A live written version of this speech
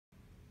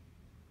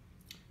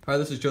Hi,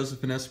 this is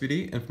Joseph in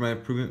SPD, and for my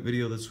improvement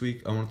video this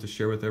week, I wanted to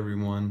share with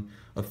everyone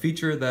a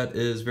feature that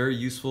is very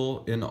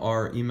useful in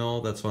our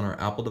email that's on our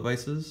Apple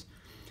devices.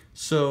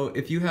 So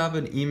if you have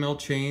an email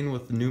chain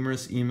with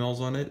numerous emails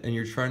on it and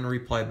you're trying to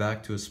reply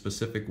back to a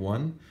specific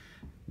one,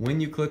 when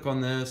you click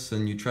on this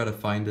and you try to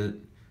find it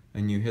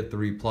and you hit the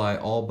reply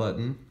all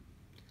button,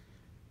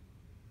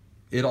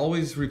 it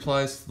always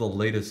replies to the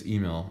latest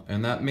email,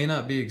 and that may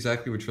not be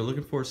exactly what you're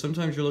looking for.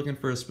 Sometimes you're looking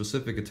for a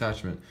specific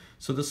attachment.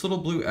 So this little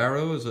blue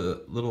arrow is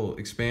a little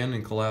expand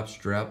and collapse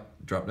drop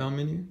down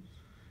menu.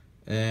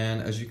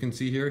 And as you can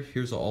see here,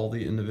 here's all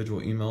the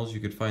individual emails. You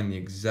could find the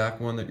exact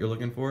one that you're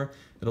looking for.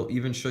 It'll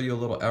even show you a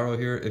little arrow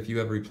here if you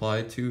have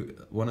replied to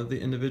one of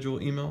the individual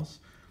emails.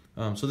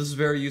 So this is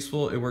very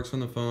useful. It works on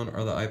the phone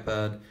or the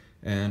iPad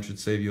and should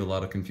save you a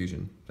lot of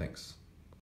confusion. Thanks.